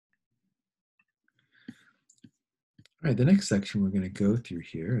All right, the next section we're going to go through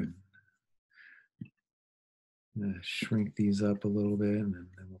here, and I'm going to shrink these up a little bit, and then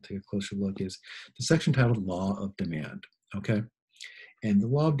we'll take a closer look, is the section titled Law of Demand. Okay, and the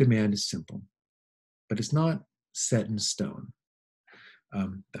law of demand is simple, but it's not set in stone.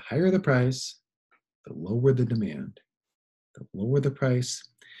 The higher the price, the lower the demand. The lower the price,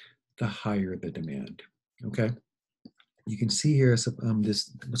 the higher the demand. Okay, you can see here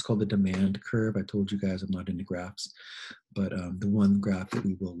this what's called the demand curve. I told you guys I'm not into graphs, but the one graph that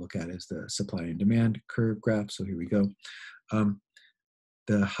we will look at is the supply and demand curve graph. So here we go. Um,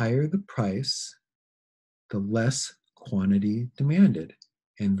 the higher the price, the less quantity demanded,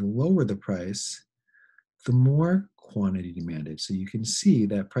 and the lower the price, the more quantity demanded. So you can see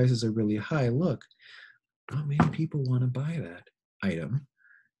that prices are really high. Look, not many people want to buy that item.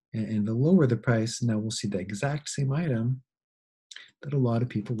 And the lower the price, now we'll see the exact same item that a lot of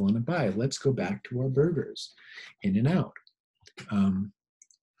people want to buy. Let's go back to our burgers, In-N-Out.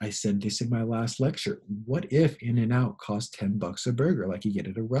 I said this in my last lecture. What if In-N-Out cost $10 a burger, like you get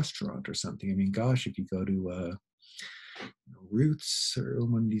at a restaurant or something? I mean, gosh, if you go to Roots or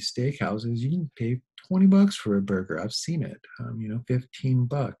one of these steakhouses, you can pay $20 for a burger. I've seen it. 15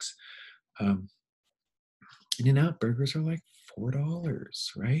 bucks. In-N-Out burgers are like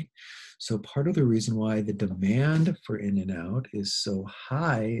 $4, right? So part of the reason why the demand for In-N-Out is so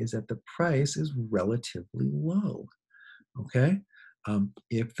high is that the price is relatively low. Okay,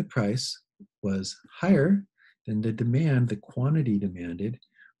 if the price was higher, then the demand, the quantity demanded,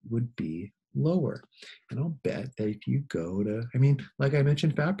 would be lower. And I'll bet that if you go to, I mean, like I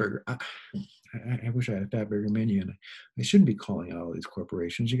mentioned, Fatburger. I wish I had a Fatburger menu, and I shouldn't be calling out all these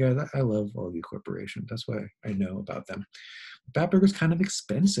corporations. You guys, I love all these corporations. That's why I know about them. Fatburger's kind of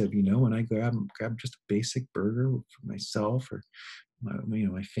expensive, when I grab just a basic burger for myself or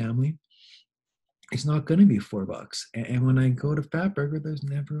my family. It's not going to be $4. And when I go to Fatburger, there's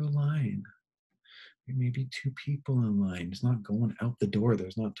never a line. There may be two people in line. It's not going out the door.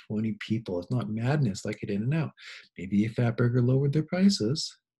 There's not 20 people. It's not madness like it In-N-Out. Maybe if Fatburger lowered their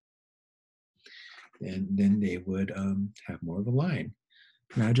prices, then they would have more of a line.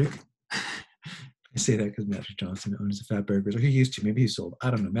 Magic. I say that because Magic Johnson owns the Fatburgers, or he used to. Maybe he sold. I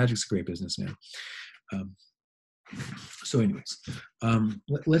don't know. Magic's a great businessman. So anyways,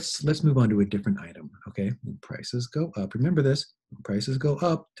 let's move on to a different item. Okay, when prices go up, remember this: when prices go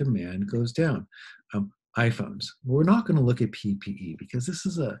up, demand goes down. iPhones. We're not going to look at PPE because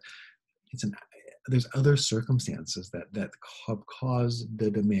there's other circumstances that cause the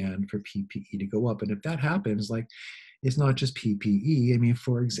demand for PPE to go up, and if that happens, like it's not just PPE. I mean,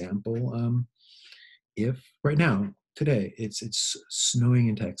 for example, if right now today it's snowing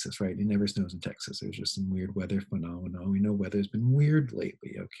in Texas, right? It never snows in Texas. There's just some weird weather phenomenon. We know weather's been weird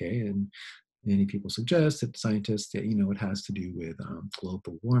lately, okay? And many people suggest that scientists that it has to do with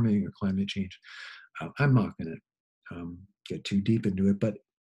global warming or climate change. I'm not going to get too deep into it, but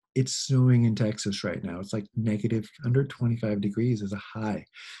it's snowing in Texas right now. It's like negative under 25 degrees is a high,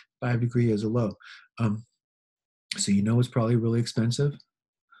 5 degrees is a low. So it's probably really expensive.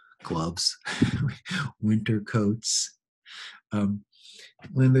 Gloves, winter coats.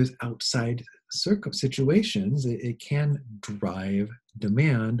 When there's outside situations, it can drive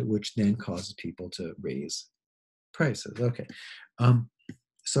demand, which then causes people to raise prices. Okay,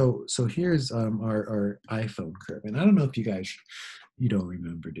 so here's our iPhone curve, and I don't know if you don't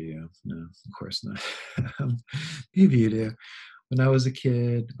remember, do you? No, of course not. Maybe you do. When I was a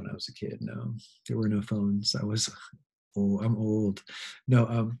kid, no, there were no phones. I'm old.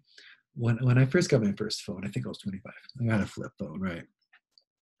 No, when I first got my first phone, I think I was 25. I got a flip phone, right?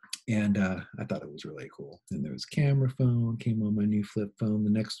 And I thought it was really cool. And there was a camera phone, came on my new flip phone, the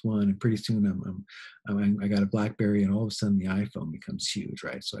next one, and pretty soon I got a BlackBerry, and all of a sudden the iPhone becomes huge,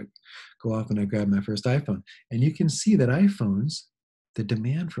 right? So I go off and I grab my first iPhone, and you can see that the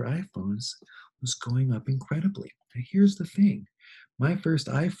demand for iPhones was going up incredibly. Now here's the thing. My first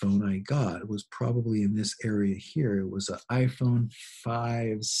iPhone I got was probably in this area here. It was an iPhone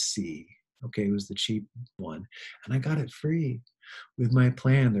 5C. Okay, it was the cheap one. And I got it free with my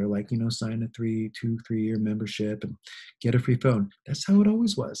plan. They're like, sign a 3-year membership and get a free phone. That's how it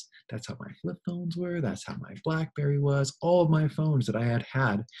always was. That's how my flip phones were. That's how my BlackBerry was. All of my phones that I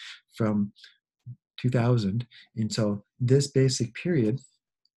had from 2000 until this basic period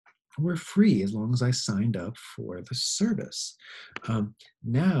were free as long as I signed up for the service.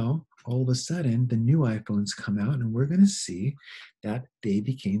 Now, all of a sudden, the new iPhones come out, and we're going to see that they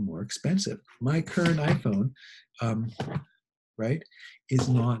became more expensive. My current iPhone, right, is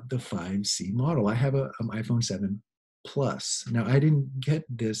not the 5C model. I have an iPhone 7 Plus. Now, I didn't get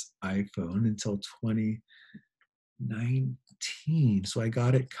this iPhone until 19. So I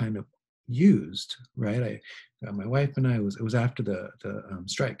got it kind of used, right? I got my wife and I, it was after the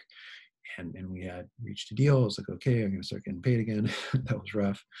strike, and we had reached a deal. I was like, okay, I'm going to start getting paid again. That was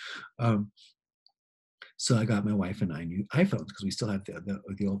rough. Um, so I got my wife and I new iPhones because we still have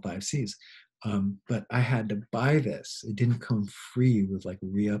the old 5Cs. But I had to buy this. It didn't come free with like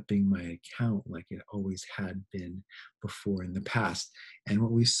re-upping my account like it always had been before in the past. And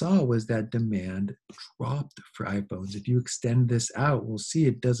what we saw was that demand dropped for iPhones. If you extend this out, we'll see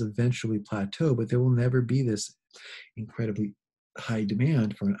it does eventually plateau, but there will never be this incredibly high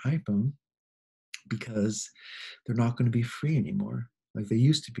demand for an iPhone because they're not going to be free anymore like they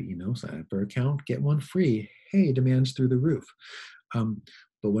used to be. Sign up for an account, get one free. Hey, demand's through the roof. um,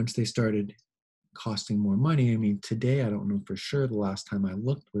 but once they started costing more money, I mean, today I don't know for sure. The last time I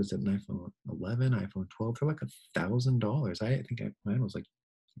looked was an iPhone 11, iPhone 12 for like $1,000. I think mine was like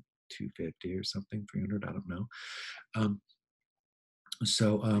 250 or something, 300, I don't know. um,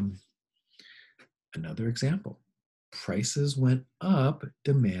 so another example, prices went up,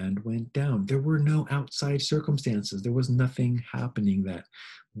 demand went down. There were no outside circumstances. There was nothing happening that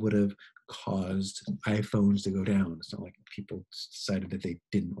would have caused iPhones to go down. It's not like people decided that they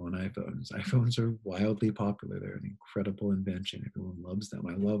didn't want iPhones. iPhones are wildly popular. They're an incredible invention. Everyone loves them.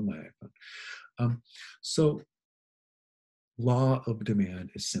 I love my iPhone. So law of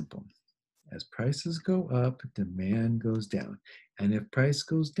demand is simple. As prices go up, demand goes down. And if price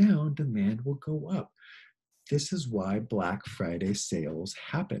goes down, demand will go up. This is why Black Friday sales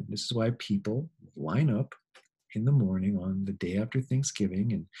happen. This is why people line up in the morning on the day after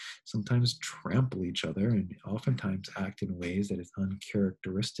Thanksgiving and sometimes trample each other and oftentimes act in ways that is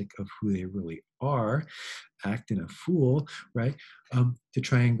uncharacteristic of who they really are, act in a fool, right? To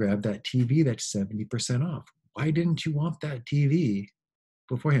try and grab that TV that's 70% off. Why didn't you want that TV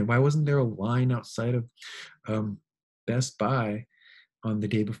beforehand? Why wasn't there a line outside of um, Best Buy on the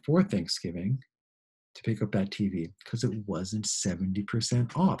day before Thanksgiving to pick up that TV? Because it wasn't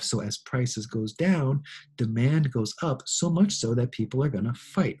 70% off. So as prices goes down, demand goes up, so much so that people are gonna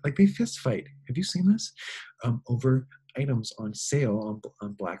fight. Like they fist fight. Have you seen this? Over items on sale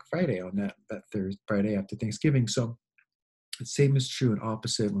on Black Friday, on that Thursday, Friday after Thanksgiving. So the same is true and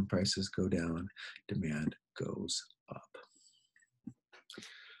opposite. When prices go down, demand goes up.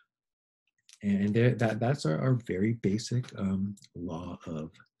 And that's our very basic law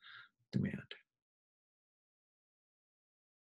of demand.